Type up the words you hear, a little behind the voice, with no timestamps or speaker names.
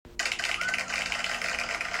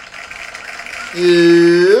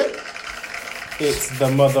Yeah. It's the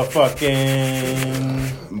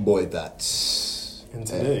motherfucking Boy Thoughts. And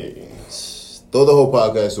today, throw the whole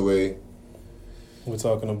podcast away. we're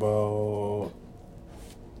talking about...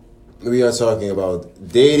 We are talking about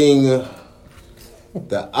dating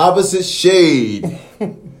the opposite shade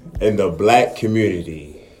in the black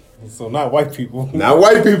community. So not white people. Not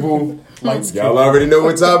white people. Lightskin. Y'all already know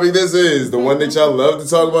what topic this is. The one that y'all love to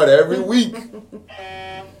talk about every week.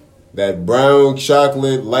 That brown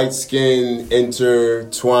chocolate, light skin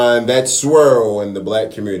intertwine, that swirl in the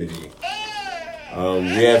black community.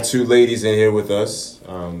 We have two ladies in here with us.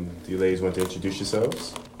 Do you ladies want to introduce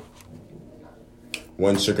yourselves?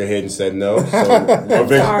 One shook her head and said no. So,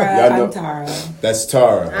 I'm Tara. That's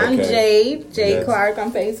Tara. Okay. I'm Jade. Jade Clark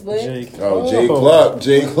on Facebook. Jake. Jade Clark.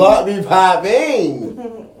 Jade Clark be popping.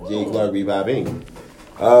 Jade Clark be popping.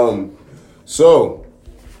 So,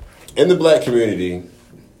 in the black community,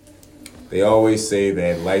 they always say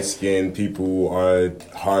that light-skinned people are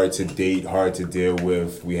hard to date, hard to deal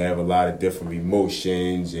with. We have a lot of different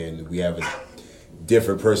emotions, and we have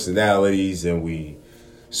different personalities, and we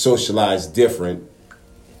socialize different.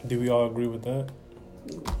 Do we all agree with that?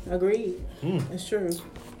 Agreed. It's true.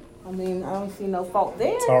 I mean, I don't see no fault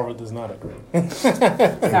there. Tara does not agree.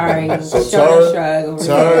 Sorry. So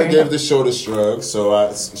Tara gave the shoulder shrug,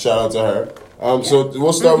 so shout out to her. So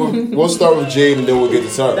we'll start with Jade, and then we'll get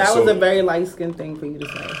to Tara. That was a very light skinned thing for you to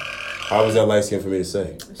say. How was that light skin for me to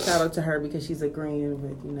say? Shout out to her because she's agreeing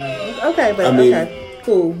with, Okay, but okay.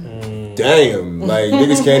 Cool. Damn, like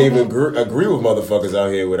niggas can't even agree with motherfuckers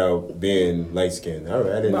out here without being light skinned. All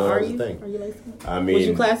right, I didn't know that was a thing. Are you light skinned? I mean, would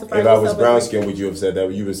you classify if I was yourself brown as skinned, would you have said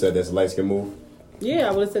that? You would have said that's a light skin move? Yeah,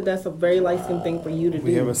 I would have said that's a very light skinned thing for you to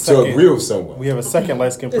do. To agree with someone. We have a second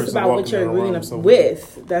light skinned person It's about what you're agreeing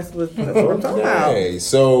with. That's what I'm talking about. Okay,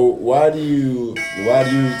 so why do you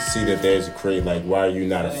see that there's a create? Like, why are you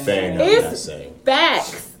not a fan of what I say?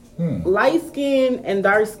 Facts. Light skin and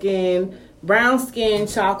dark skin, brown skin,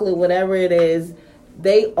 chocolate, whatever it is,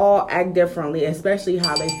 they all act differently, especially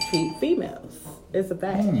how they treat females. It's a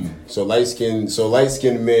fact. So light skinned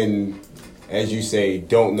men, as you say,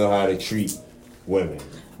 don't know how to treat women.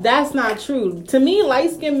 That's not true. To me, light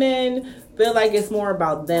skinned men feel like it's more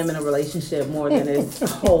about them in a relationship more than it's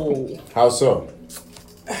whole. How so?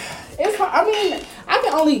 It's hard. I mean, I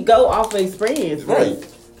can only go off of experience, right?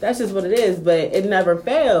 That's just what it is, but it never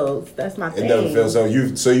fails. That's my thing. It never fails.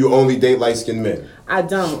 So you only date light-skinned men? I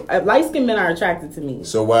don't. Light-skinned men are attracted to me.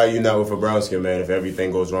 So why are you not with a brown-skinned man if everything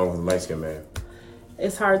goes wrong with a light-skinned man?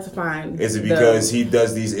 It's hard to find. Is it because he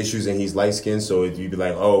does these issues and he's light-skinned, so you'd be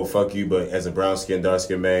like, oh, fuck you, but as a brown-skinned,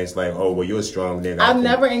 dark-skinned man, it's like, oh, well, you're a strong nigga. I've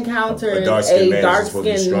never encountered a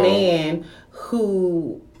dark-skinned man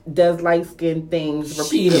who does light-skinned things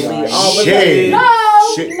repeatedly. No. What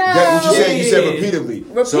you said? You said repeatedly.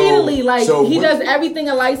 Repeatedly, he does everything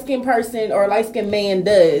a light-skinned person or a light-skinned man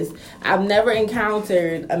does. I've never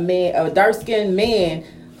encountered a dark-skinned man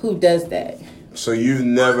who does that. So you've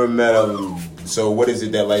never met So what is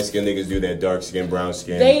it that light-skinned niggas do that dark-skinned,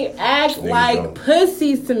 brown-skinned? They act like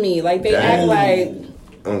pussies to me. Like they act like.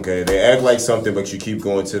 Okay, they act like something, but you keep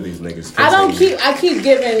going to these niggas. I keep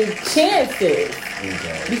giving chances.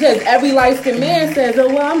 Okay. Because every light-skinned man says, oh,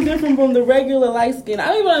 well, I'm different from the regular light-skinned.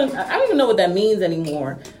 I don't even know what that means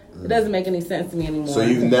anymore. It doesn't make any sense to me anymore. So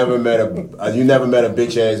you've never met a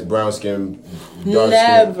bitch-ass brown-skinned,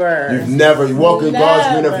 dark-skinned? Never. You walk in God's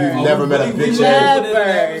green if you've never met a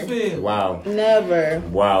bitch-ass? Never. Wow. Never.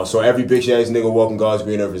 Wow. So every bitch-ass nigga walking God's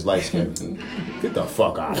green earth is light-skinned. Get the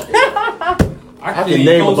fuck out of here. I can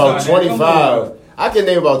name about 25. I can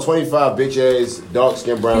name about 25 bitch-ass,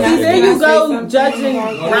 dark-skinned, brown-skinned. There you go, judging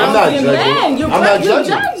brown-skinned men. You're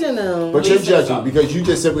judging them. But you're judging because you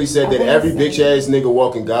just simply said that every bitch-ass nigga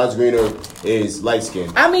walking God's green earth is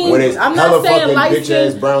light-skinned. I mean, when it's I'm not saying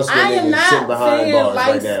bitch-ass, brown-skinned niggas sitting behind bars right now.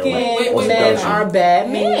 Light-skinned men are bad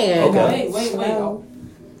men. Okay. Wait.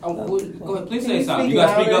 Go ahead, please say something. You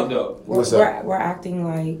gotta speak up though. What's up? We're acting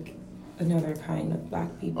like another kind of black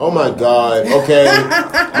people. Oh my God! Okay,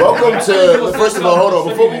 welcome to. First of all, hold on.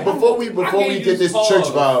 Before we get this church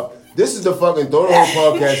vibe, this is the fucking throw the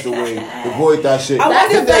whole podcast away. The boy thought shit. I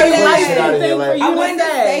wanted to say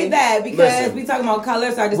that. that because we talking about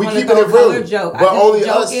colors. So I just want to keeping throw it a real. color joke. But only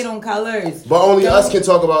joking on colors. But only us can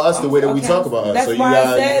talk about us the way that we talk about us. That's why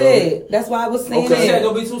I said it. That's why I was saying it.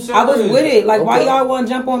 Don't be too serious. I was with it. Like, why y'all want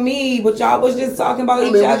to jump on me? But y'all was just talking about each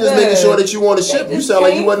other. We're just making sure that you on the ship. You sound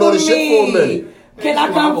like you wasn't on the ship for a minute. Can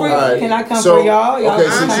I come for y'all? Okay,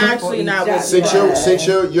 I'm actually not with since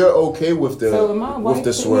you're okay with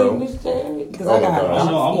the swirl. because I got.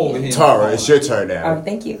 I'm over here. Tara, it's your turn now.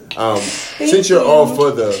 Thank you. Since you're all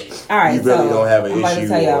for the, All right, you really so don't have an I'm about issue. to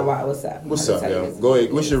tell y'all what's up. What's up, yo? Go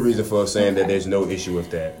ahead. What's your reason for saying that there's no issue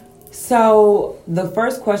with that? So the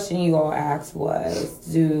first question you all asked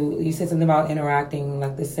was, you said something about interacting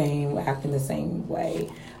like the same, acting the same way.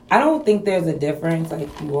 I don't think there's a difference. Like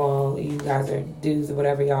you guys are dudes or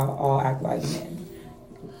whatever. Y'all all act like men.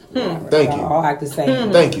 Thank y'all you. all act the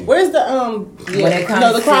same. Thank you. Where's the When it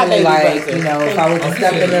comes the to crybaby like, version. if I was to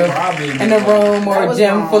step in the room or a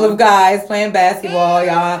gym full of guys playing basketball,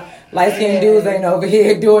 y'all light skinned dudes ain't over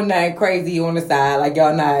here doing that crazy on the side. Like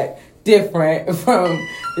y'all not different from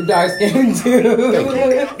the dark skinned dudes.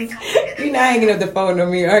 You're not hanging up the phone on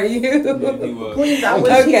me, are you? Please, I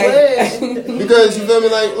wish you would. Because you feel me,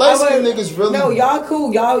 like light skinned niggas really. No, y'all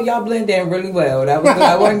cool. Y'all blend in really well. That was what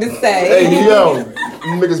I wanted to say. Hey, yo,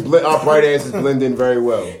 niggas, our bright asses blend in very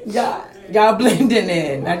well. Y'all blending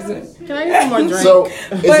in. Can I get some more drink? So,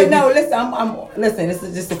 but no, listen. Listen. This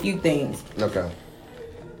is just a few things. Okay.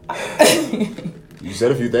 You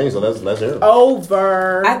said a few things, so let's hear them.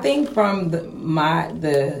 Over. I think from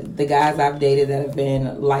the guys I've dated that have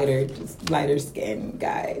been lighter skinned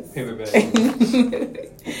guys.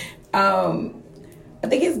 I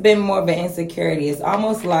think it's been more of an insecurity. It's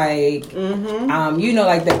almost like,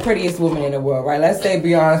 like the prettiest woman in the world, right? Let's say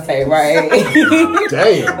Beyonce, right?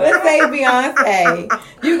 Damn. Let's say Beyonce.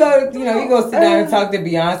 You go sit down and talk to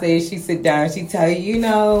Beyonce. She sit down and she tell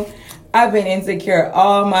you, I've been insecure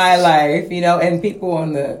all my life, and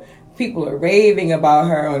people are raving about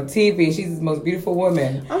her on TV. She's the most beautiful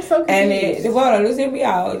woman. I'm so confused. And listen me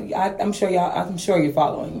out. I'm sure you're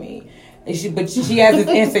following me. But she has this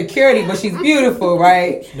insecurity, but she's beautiful,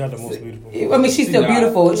 right? She's not the most beautiful. I mean, she's still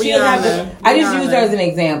beautiful. She doesn't have I just use her as an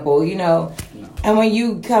example, And when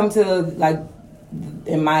you come to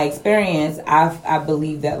in my experience, I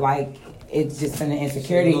believe that it's just an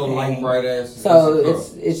insecurity thing.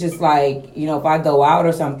 It's just like, if I go out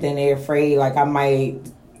or something, they're afraid I might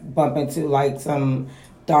bump into some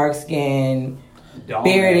dark skinned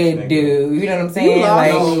bearded dude. You know what I'm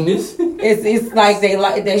saying? It's like they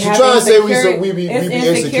have trying to say we be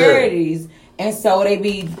insecurities. And so they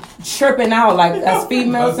be tripping out us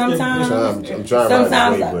females sometimes. I'm trying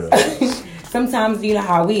to Sometimes you know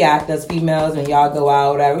how we act as females when y'all go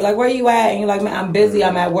out, whatever. We're like, where you at? And you're like, man, I'm busy.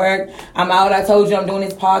 I'm at work. I'm out. I told you I'm doing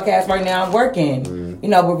this podcast right now. I'm working.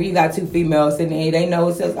 But you got two females sitting here. They know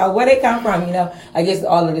it says, where they come from? I guess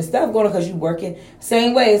all of this stuff going on because you working.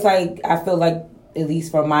 Same way. It's like I feel like, at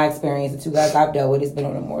least from my experience, the two guys I've dealt with, it's been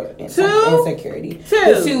on a more insecurity.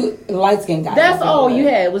 The two light skinned guys. That's all you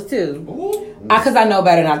had was two. Because I know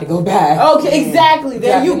better not to go back. Okay, exactly.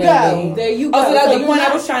 There you go. So that's the point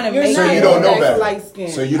I was trying to make. So you don't know better.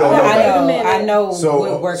 So you don't know better. I know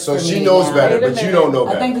what works for me. So she knows better, but you don't know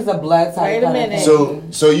better. I think it's a blood type. Wait a minute.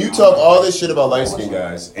 So you talk all this shit about light skinned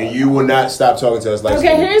guys, and you will not stop talking to us light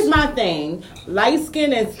skinned. Okay, here's my thing. Light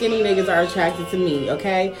skinned and skinny niggas are attracted to me,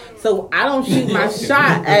 okay? So I don't shoot my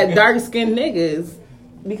shot at dark skinned niggas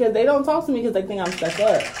because they don't talk to me because they think I'm stuck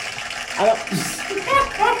up. I don't.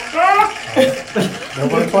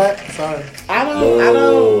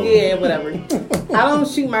 Yeah, whatever. I don't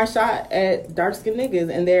shoot my shot at dark skinned niggas,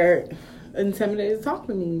 and they're intimidated to talk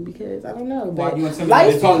to me because I don't know. But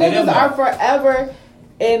light skinned niggas are forever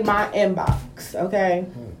in my inbox, okay?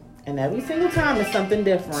 And every single time it's something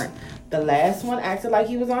different. The last one acted like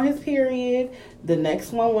he was on his period. The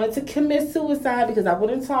next one wanted to commit suicide because I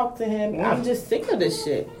wouldn't talk to him. I'm just sick of this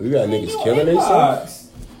shit. You got niggas killing themselves?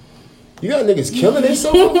 You got niggas killing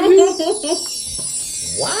themselves over here?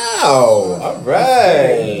 Wow. All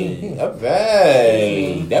right.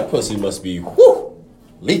 That pussy must be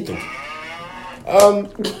lethal.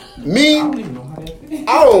 Me,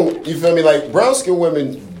 I don't, you feel me? Like, brown skinned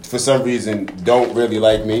women, for some reason, don't really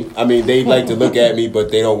like me. I mean, they like to look at me,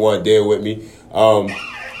 but they don't want to deal with me.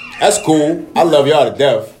 That's cool. I love y'all to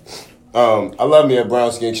death. I love me a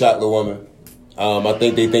brown skinned chocolate woman. I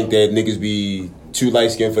think they think that niggas be too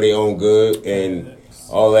light skinned for their own good. And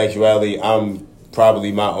all actuality, I'm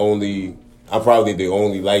probably the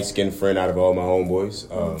only light skinned friend out of all my homeboys.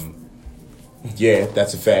 Yeah,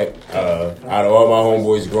 that's a fact. Out of all my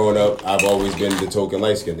homeboys growing up, I've always been the token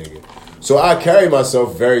light skinned nigga. So I carry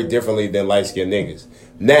myself very differently than light skinned niggas.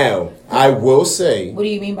 Now, I will say... What do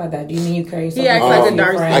you mean by that? Do you mean you carry yourself... He acts like a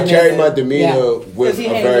dark skin. I carry my demeanor with a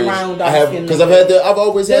very... I've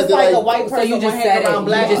always had the... like a white person you just said around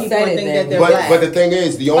black people and think that they're black. But the thing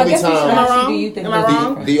is, the only time... Am I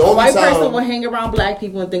wrong? The only white time... person will hang around black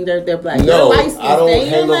people and think they're black. No, I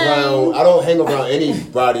don't hang around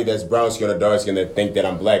anybody that's brown skin or dark skin that think that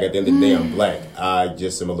I'm black. At the end of the day, I'm black. I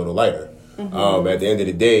just am a little lighter. At the end of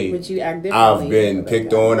the day, But you act I've differently. been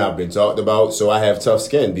picked on, I've been talked about, so I have tough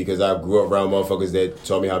skin because I grew up around motherfuckers that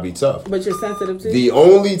taught me how to be tough. But you're sensitive too. The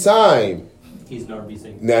only time, He's nervous.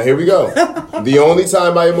 now here we go. The only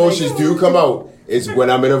time my emotions do come out is when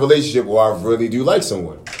I'm in a relationship or I really do like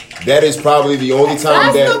someone. That is probably the only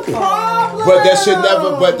time That's the problem. But that should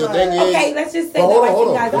never. But the thing is, Okay, let's just say but that hold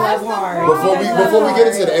you on. guys love hard. Before we get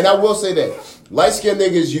into that, and I will say that light skinned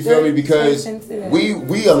niggas, you feel me? Because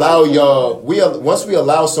we allow y'all. Once we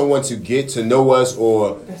allow someone to get to know us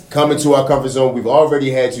or come into our comfort zone, we've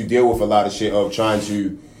already had to deal with a lot of shit of trying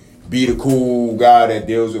to be the cool guy that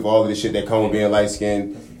deals with all of the shit that come with being light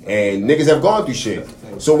skinned. And niggas have gone through shit.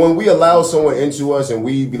 So when we allow someone into us and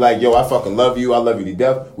we be like, yo, I fucking love you, I love you to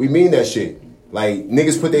death, we mean that shit. Like,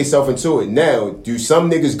 niggas put themselves into it. Now, do some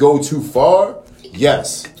niggas go too far?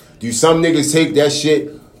 Yes. Do some niggas take that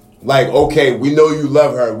shit like, okay, we know you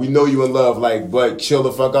love her, we know you in love, like, but chill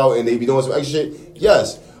the fuck out and they be doing some extra shit?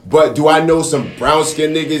 Yes. But do I know some brown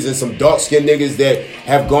skinned niggas and some dark skinned niggas that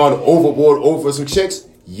have gone overboard over some chicks?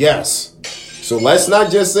 Yes. So let's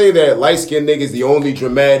not just say that light-skinned niggas the only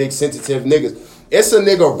dramatic, sensitive niggas. It's a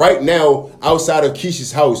nigga right now outside of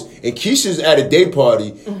Keisha's house, and Keisha's at a day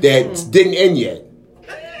party that didn't end yet.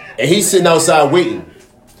 And he's sitting outside waiting.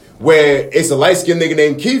 Where it's a light-skinned nigga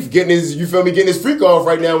named Keith getting his freak off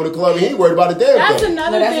right now in the club, and he ain't worried about a damn That's thing.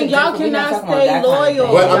 another that's thing. a Y'all different- we're not cannot talking about stay that kind of loyal.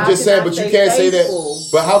 thing. But I'm Y'all just saying, cannot but you stay can't say that. faithful.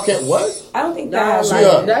 But how can, what? I don't think Nah, that. like,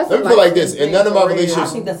 Sweetheart, that's let me a put it like this. light-skinned And none of my thing for real. relationships,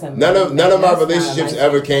 I think that's a none of my that's not relationships a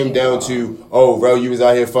ever light-skinned came thing down at to, oh, Rel, you was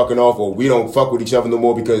out here fucking off, or we don't fuck with each other no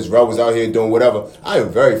more because Rel was out here doing whatever. I am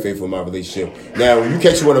very faithful in my relationship. Now, when you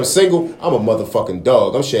catch me when I'm single, I'm a motherfucking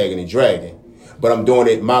dog. I'm shagging and dragging. But I'm doing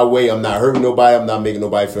it my way. I'm not hurting nobody. I'm not making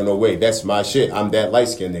nobody feel no way. That's my shit. I'm that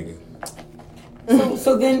light-skinned nigga.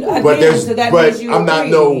 So then, again, But there's, so that but means you I'm not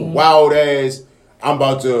agree. no wild ass. I'm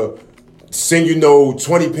about to send you no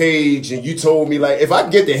 20 page, and you told me like if I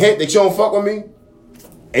get the hint that you don't fuck with me,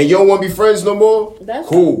 and you don't want to be friends no more, That's-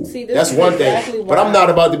 cool. see, this That's is one exactly thing. But why- I'm not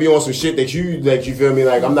about to be on some shit that you feel me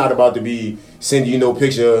like I'm not about to be sending you no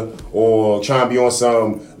picture or trying to be on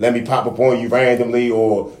some let me pop up on you randomly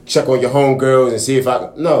or check on your homegirls and see if I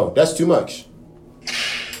no, that's too much.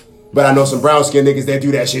 But I know some brown skin niggas that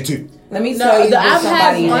do that shit too. Let me No, tell you, I've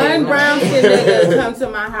had somebody one brown skin nigga come to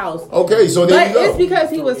my house. Okay, so there But you go. it's because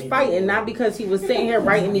he was fighting, not because he was sitting here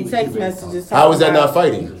writing me text messages. How is that talking not about-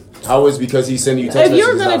 fighting? How is because he's sending you text If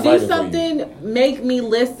you're messages gonna not do fighting for you? something, make me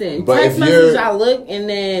listen. But Text if you're- message, I look, and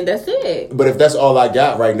then that's it. But if that's all I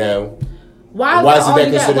got right now, Why Why is it all that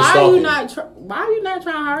you got? considered Why are stalking? you not? Why are you not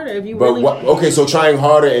trying harder? If you but really, what, okay, so trying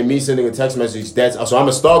harder and me sending a text message, that's so I'm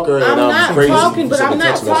a stalker and I'm I'm not crazy. talking, for but I'm sending not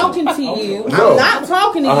text messages. talking to you. No. I'm not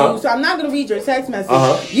talking to Uh-huh. you, so I'm not gonna read your text message.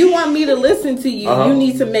 Uh-huh. You want me to listen to you? Uh-huh. You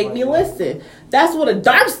need to make me listen. That's what a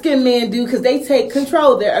dark skinned man do because they take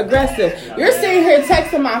control. They're aggressive. You're sitting here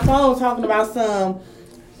texting my phone talking about some.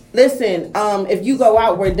 Listen, if you go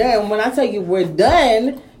out, we're done. When I tell you we're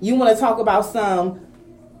done, you want to talk about some.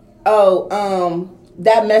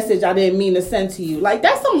 That message I didn't mean to send to you. Like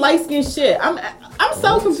that's some light skin shit. I'm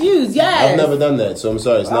so confused. Yes. I've never done that, so I'm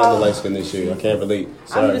sorry. It's not the light skin issue. I can't relate. I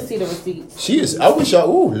Sorry. need to see the receipts. She is. I wish I.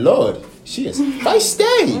 Oh Lord, she is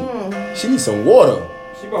feisty. She needs some water.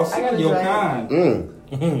 She about I gotta sick your drink. kind.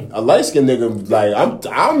 A light skinned nigga, like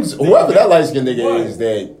I'm whoever that light skinned nigga is.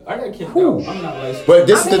 That. I got kicked Whew. out. I'm not like. But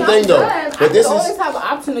this is I mean, the thing I'm though. done. But this I always is. have an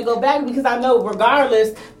option to go back because I know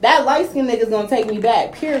regardless that light skinned nigga's gonna take me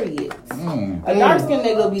back. Period. A dark skinned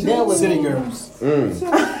nigga will be done with City me. girls.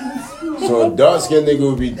 So a dark skinned nigga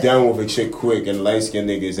would be down with a chick quick, and light skinned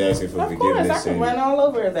nigga is asking for Of course, I forgiveness. can And, run all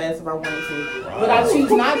over his ass if I wanted to, but I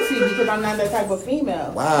choose not to because I'm not that type of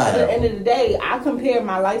female. Wow. At the end of the day, I compare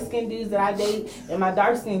my light skinned dudes that I date and my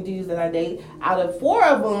dark skinned dudes that I date. Out of 4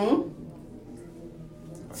 of them,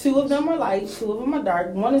 2 of them are light, 2 of them are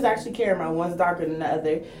dark. One is actually caramel, one's darker than the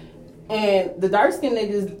other. And the dark skinned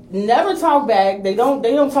niggas never talk back. They don't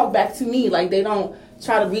talk back to me. Like they don't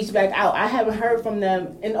try to reach back out. I haven't heard from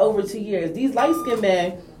them in over 2 years. These light skinned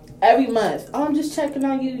men, every month, oh, I'm just checking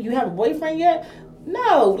on you. You have a boyfriend yet?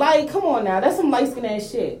 No, like come on now. That's some light skinned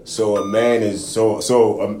ass shit. So a man is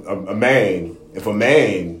a man. If a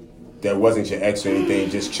man that wasn't your ex or anything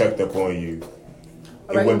just checked up on you,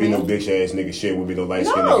 it wouldn't be no bitch ass nigga shit. Would be no light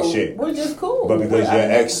skin No, nigga shit. we're just cool. But because your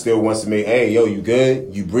ex still wants to make, hey yo, you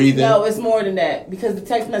good? You breathing? No, it's more than that. Because the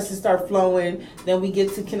text messages start flowing. Then we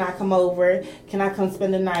get to, can I come over? Can I come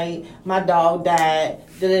spend the night? My dog died.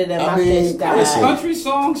 My fish died. listen. Country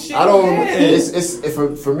song shit. I don't. Yeah.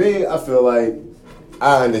 It's for me. I feel like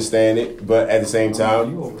I understand it, but at the same You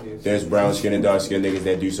time, over here. there's brown skin and dark skin niggas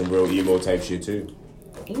that do some real emo type shit too.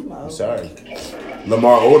 Emo. I'm sorry.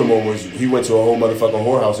 Lamar Odom he went to a whole motherfucking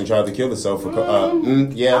whorehouse and tried to kill himself for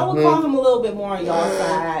yeah. I would call him a little bit more on y'all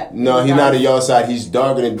side. No, he's not on y'all side. He's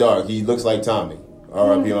darker than dark. He looks like Tommy.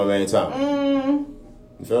 R.I.P. my man Tommy.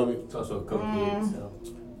 You feel me? It's also a cokehead, so.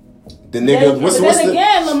 The nigga, what's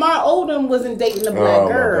again, Lamar Odom wasn't dating a black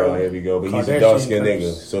girl. Oh my God, here we go. But he's a dark skinned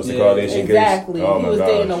nigga, so it's the Kardashian exactly. case. Oh he was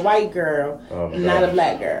dating a white girl, not a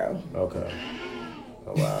black girl. Okay.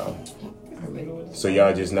 Oh wow. So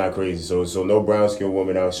y'all just not crazy. So no brown skinned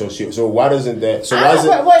woman out. So why doesn't that?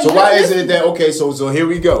 Why isn't it that? Okay. So here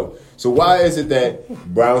we go. So why is it that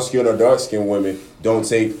brown skinned or dark skinned women don't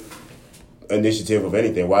take initiative of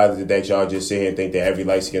anything? Why is it that y'all just sit here and think that every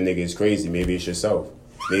light skinned nigga is crazy? Maybe it's yourself.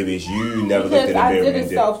 Maybe it's you never looked in the mirror. I did a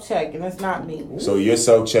self check and it's not me. So your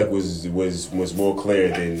self check was more clear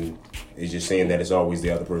than it's just saying that it's always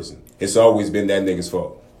the other person. It's always been that nigga's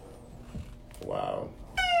fault. Wow.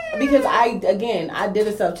 Because I did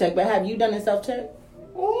a self check, but have you done a self check?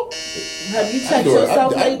 Have you checked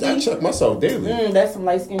yourself lately? I check myself daily. That's some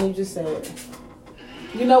light skin you just said.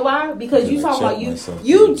 You know why? Because you talking about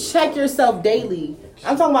you check yourself daily.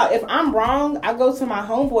 I'm talking about if I'm wrong, I go to my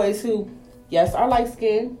homeboys who, yes, are light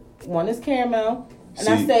skinned. One is caramel. And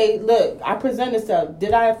I say, look, I present myself.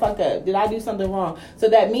 Did I fuck up? Did I do something wrong? So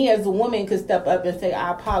that me as a woman could step up and say,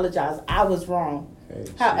 I apologize. I was wrong.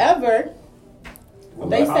 However,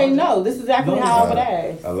 they say no. This is exactly how I would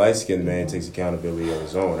ask. A light-skinned man takes accountability on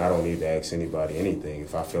his own. I don't need to ask anybody anything.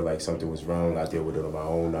 If I feel like something was wrong, I deal with it on my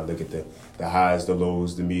own. I look at the highs, the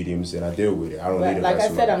lows, the mediums, and I deal with it. I don't need to. Like I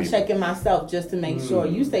said, I'm checking myself just to make sure.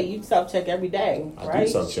 You say you self-check every day, right? I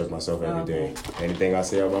do self-check myself every day. Anything I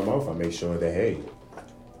say out of my mouth, I make sure that, hey,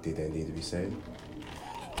 did that need to be said?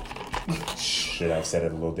 Should I have said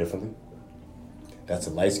it a little differently? That's a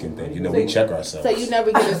light skin thing. You know, we check ourselves. So you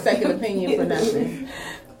never get a second opinion for nothing?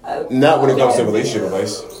 Not when it comes to relationship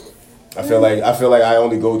advice. I feel like I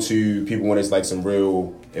only go to people when it's like some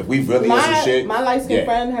real. If we really in some shit. My light skin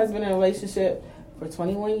friend has been in a relationship for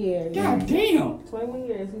 21 years. God damn. 21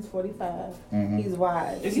 years. He's 45. Mm-hmm. He's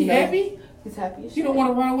wise. Is he happy? He's happy. You don't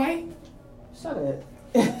want to run away? Shut up.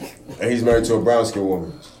 And he's married to a brown skin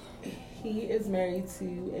woman. He is married to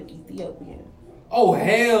an Ethiopian. Oh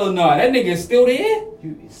hell no! That nigga is still there.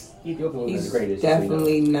 He's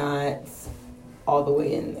definitely not all the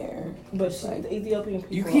way in there. But the Ethiopian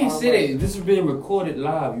people. You can't say that. This is being recorded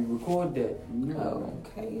live. You record that. No. Oh,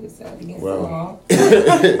 okay. Is that against the law?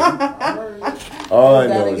 All I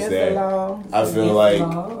know is that I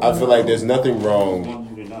feel like there's nothing wrong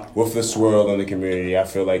with the swirl in the community. I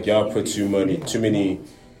feel like y'all put too many.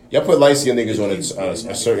 Y'all put light-skinned niggas on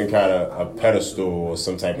a certain kind of a pedestal or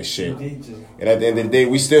some type of shit. And at the end of the day,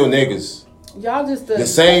 we still niggas. Y'all just the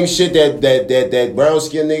same shit that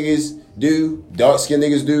brown-skinned niggas do, dark-skinned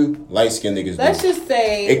niggas do, light-skinned niggas do. Let's just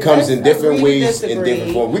say it comes in different ways, in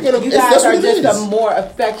different forms. You guys are just a more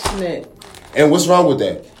affectionate. And what's wrong with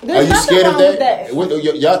that? Are you scared of that?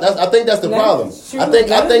 I think that's the problem.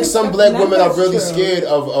 I think some black women are really scared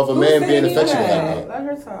of a man being affectionate like that. Let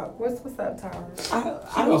her talk. What's up, Tara?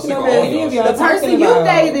 I don't know any of y'all. The person you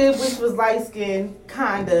dated, which was light skinned,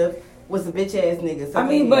 kind of, was a bitch ass nigga.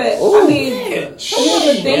 So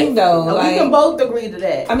here's the thing though. No, we can both agree to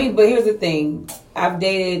that. I mean, but here's the thing. I've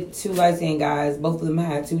dated two light skinned guys. Both of them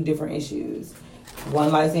had two different issues.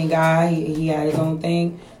 One light skinned guy, he had his own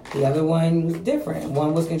thing. The other one was different.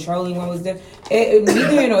 One was controlling, one was different. Neither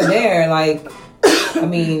here nor there. Like, I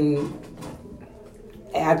mean,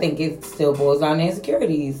 I think it still boils down to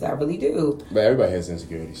insecurities. I really do. But everybody has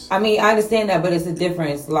insecurities. I mean, I understand that, but it's a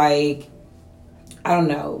difference. Like, I don't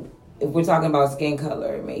know. If we're talking about skin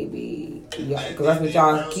color, maybe. Because that's what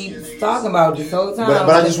y'all keep talking about this whole time. But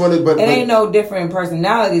I just wanted... But ain't no different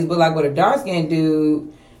personalities. But like with a dark-skinned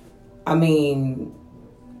dude, I mean...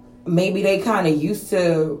 Maybe they kind of used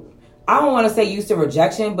to. I don't want to say used to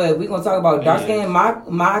rejection, but we're gonna talk about dark skin.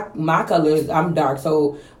 My color is I'm dark,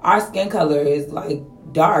 so our skin color is like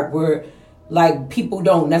dark. We're like people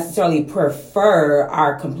don't necessarily prefer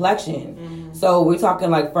our complexion. Mm-hmm. So we're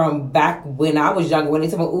talking like from back when I was younger, when they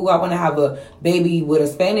told me, "Ooh, I want to have a baby with a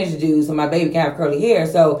Spanish dude, so my baby can have curly hair."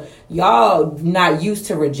 So y'all not used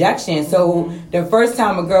to rejection. So the first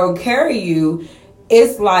time a girl carry you,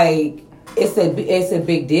 it's like. It's a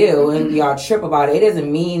big deal, and y'all trip about it. It doesn't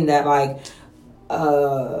mean that like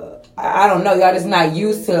I don't know, y'all just not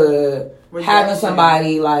used to having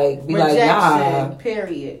somebody like be rejection, like nah,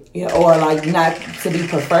 period, yeah, or like not to be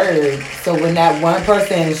preferred. So when that one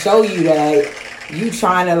person show you that you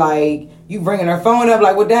trying to like You bringing her phone up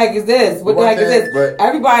like, what the heck is this? What the heck is this? But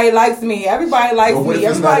everybody likes me. Everybody likes me.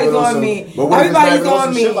 Everybody's on me. Everybody's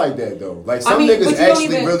on me. Shit like that though. Like some niggas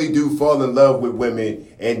actually really do fall in love with women,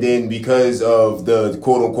 and then because of the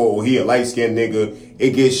quote unquote, oh, he a light skinned nigga,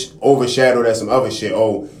 it gets overshadowed as some other shit.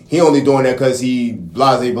 Oh, he only doing that because he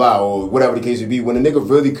blah blah or whatever the case may be. When a nigga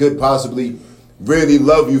really could possibly really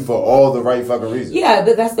love you for all the right fucking reasons. Yeah,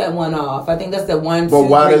 but that's that one off. I think that's the one. But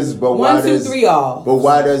why does? But why one, two, does? Three off. But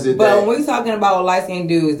why does it? But when we're talking about light skinned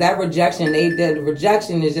dudes, that rejection, the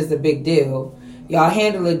rejection is just a big deal. Y'all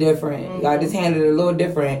handle it different. Mm-hmm. Y'all just handle it a little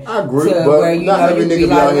different. I agree, to but where, you not know, every you nigga be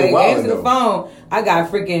like, here wilding, answer the phone. I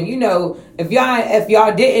got freaking, you know, if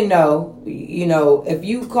y'all didn't know, you know, if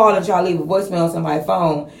you call and try to leave a voicemail on somebody's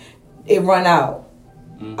phone, it run out.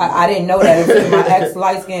 Mm-hmm. I didn't know that until my ex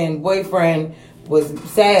light skinned boyfriend was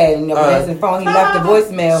sad, you know, when his phone, he left the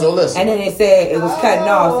voicemail, and then it said it was cutting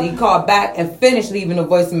off, so he called back and finished leaving the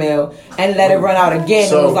voicemail and let it run out again.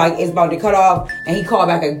 So, it was like, it's about to cut off, and he called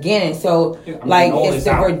back again. So, like, it's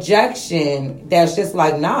the rejection that's just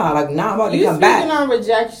like, nah, I'm about to come back. Speaking on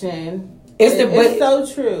rejection, it's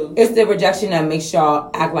so true. It's the rejection that makes y'all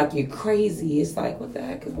act like you're crazy. It's like, what the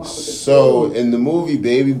heck is wrong with this? So, in the movie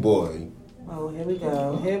Baby Boy, here we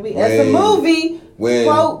go. It's a movie.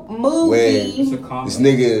 Quote movie. This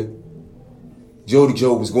nigga Jody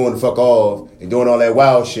Joe was going to fuck off and doing all that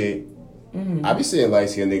wild shit. Mm-hmm. I be seeing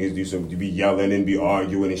light skinned niggas be yelling and be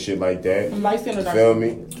arguing and shit like that. Light skinned or dark feel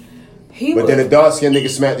me? But then the dark skinned nigga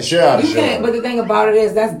smacked the shit out of him. But the thing about it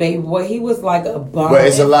is, that's Baby Boy. He was like a bum. But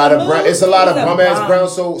it's a lot of bum ass brown.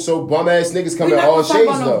 So bum ass niggas come in all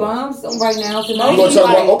shades though. Bums right now. We're gonna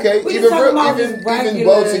talk about even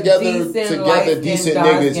well together decent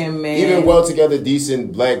niggas, even well together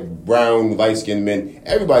decent black, brown, light skinned men.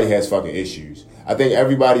 Everybody has fucking issues. I think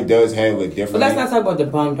everybody does handle it differently. But let's not talk about the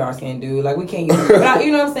bum dark skinned dude. Like we can't use it.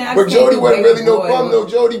 You know what I'm saying? But Jody wasn't really no bum though.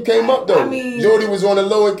 Jody came up though. I mean, Jody was on the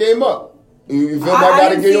low and came up. You feel I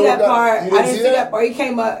didn't see that part. I didn't see that part. He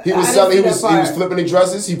came up. He was selling. He was flipping the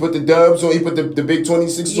dresses. He put the dubs on. He put the big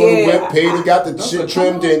 26s on the whip. Paid. He got the shit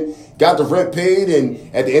trimmed and got the rent paid.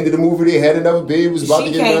 And at the end of the movie, they had another baby. Was about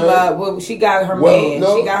to get married. Well, she got her man.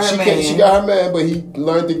 No, she got her man. She got her man, but he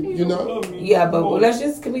learned to, you know. Yeah, but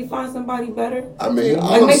can we find somebody better? I mean,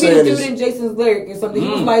 like maybe the dude in Jason's lyric or something. He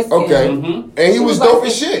was light skinned. Okay, and he was dope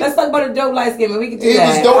as shit. Let's talk about a dope light skin. We can do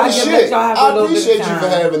that. He was dope as shit. I appreciate you for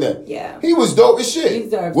having that. Yeah, he was dope as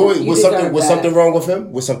shit. Was something wrong with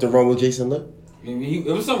him? Was something wrong with Jason Lee? It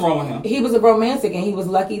was something wrong with him. He was a romantic, and he was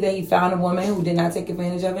lucky that he found a woman who did not take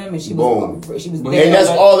advantage of him, and she was. And that's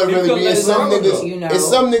all it really be. It's some niggas. It's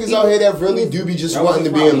some niggas out here that really do be just wanting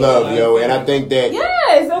to be in love, yo. And I think that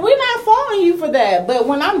yes, and we're not faulting you for that. But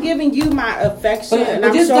when I'm giving you my affection, and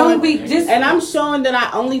I'm showing that I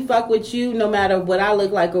only fuck with you, no matter what I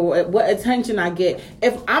look like or what attention I get.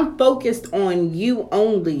 If I'm focused on you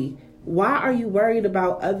only, why are you worried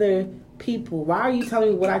about other people? Why are you telling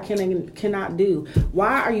me what I can and cannot do?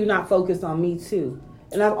 Why are you not focused on me too?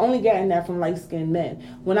 And I've only gotten that from light-skinned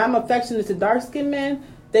men. When I'm affectionate to dark-skinned men,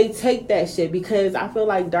 they take that shit because I feel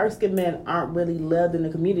like dark-skinned men aren't really loved in the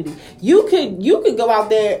community. You could go out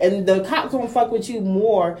there and the cops won't fuck with you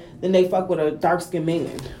more than they fuck with a dark-skinned man.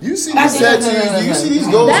 You see these tattoos? You see these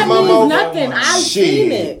goals? That means nothing. I've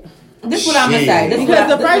seen it. This is what I'm gonna say. Because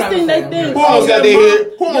the first thing they think. Who almost got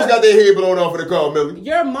their head blown off in the car, Millie?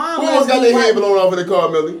 Your mom. Who almost got their head blown off in the car,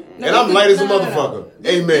 Millie? And I'm light as a motherfucker.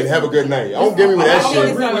 Amen. Have a good night. Don't give me with that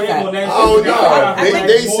shit. Oh no.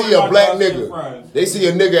 They see a black nigga. They see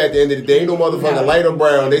a nigga at the end of the day. Ain't no motherfucker light or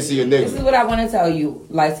brown. They see a nigga. This is what I want to tell you,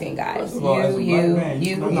 light skinned guys. You.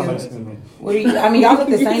 What do you? I mean, y'all look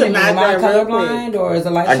the same to me. Am I colorblind or is it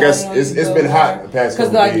light? I guess it's been hot the past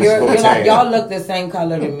couple days. Because you're like y'all look the same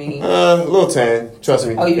color to me. A little tan. Trust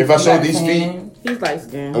me. If I show these feet, he's light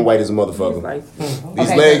skinned. I'm white as a motherfucker. These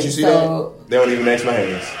legs, you see that? They don't even match my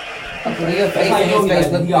hands. Okay, your face and his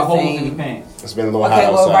face look the same. It's been a little hot outside.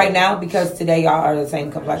 Okay, well, right now, because today y'all are the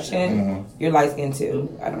same complexion, you're light skinned too.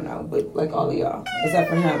 I don't know, but like all of y'all, except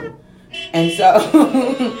for him. And so,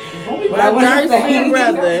 what I want to say,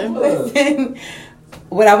 listen,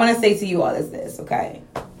 what I want to say to you all is this, okay?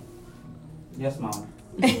 Yes, Mom.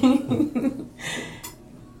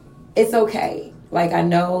 It's okay. Like, I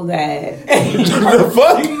know that. The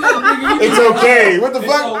fuck? It's okay. What the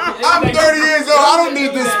fuck? I'm 30 years old. I don't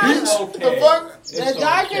need this speech. What the fuck? The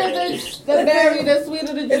darker the berry, the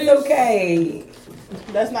sweeter the juice. It's okay.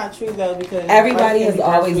 That's not true though, because everybody has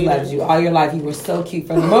always loved you all your life. You were so cute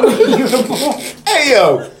from the moment you were born. Hey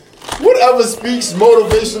yo, whatever speaks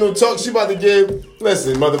motivational talk she about to give.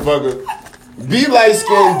 Listen, motherfucker. Be light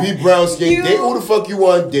skin, be brown skin. Date who the fuck you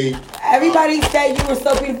want date. Everybody said you were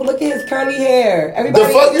so beautiful. Look at his curly hair. The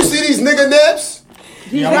fuck you see these nigga naps?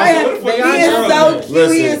 He is so cute.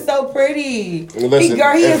 Listen, he is so pretty. Listen,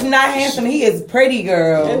 he is not handsome. He is pretty,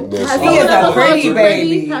 girl. He is a pretty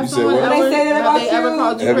baby. Have they say that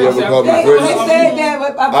about you? Have you ever called me pretty? They said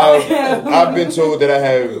that about him. I've been told that I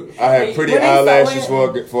have pretty eyelashes for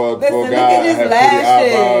a guy. Look at his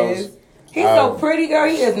lashes. He's so pretty, girl.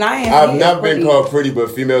 He is not handsome. I've not been called pretty,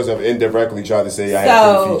 but females have indirectly tried to say I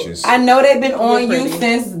have pretty features. I know they've been on you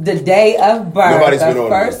since the day of birth. Nobody's been on me.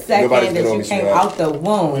 First second that you came out the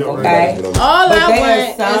womb, okay? All I want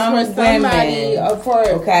is for somebody,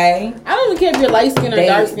 okay? I don't even care if you're light skin or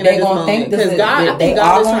dark skin. They gonna think they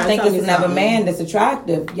all gonna think it's another man that's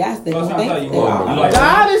attractive. Yes, they gonna think.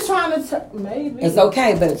 God is trying to maybe. It's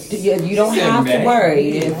okay, but you don't have to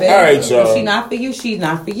worry. All right, y'all. If she's not for you, she's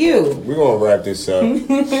not for you. We're gonna wrap this up.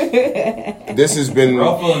 This has been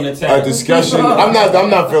a discussion. I'm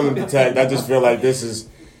not feeling attacked. I just feel like this is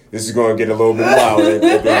going to get a little bit wild. I'm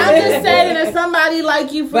just saying that somebody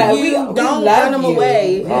like you don't run them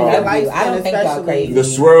away. I don't think y'all crazy. The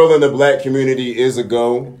swirl in the black community is a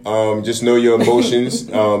go. Just know your emotions.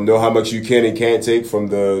 Know how much you can and can't take from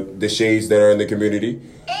the shades that are in the community.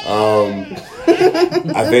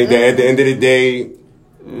 I think that at the end of the day,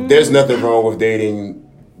 there's nothing wrong with dating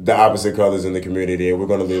the opposite colors in the community, and we're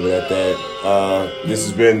going to leave it at that. This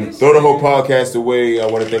has been Throw the Whole Podcast Away. I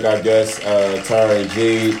want to thank our guests, Tara and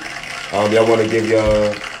Jade. Y'all want to give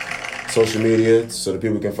y'all social media so that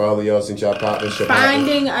people can follow y'all since y'all popping?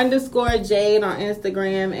 Finding_Jade on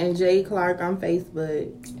Instagram and J Clark on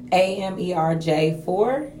Facebook.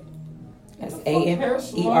 AMERJ4. That's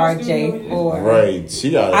AMERJ4. Right. She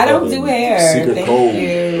got I don't do hair. Secret code. Thank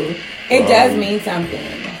you. It does mean something.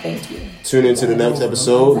 Thank you. Tune into the next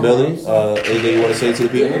episode. Millie, anything you want to say to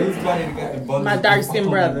the people? My dark skin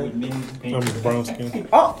brother. I'm brown skin.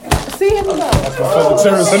 Oh, see him go.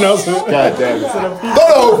 Terrence announcement. God damn it. Throw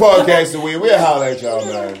the whole podcast away. We'll holler at y'all,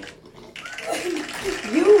 man.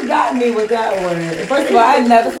 You got me with that one. First of all, I never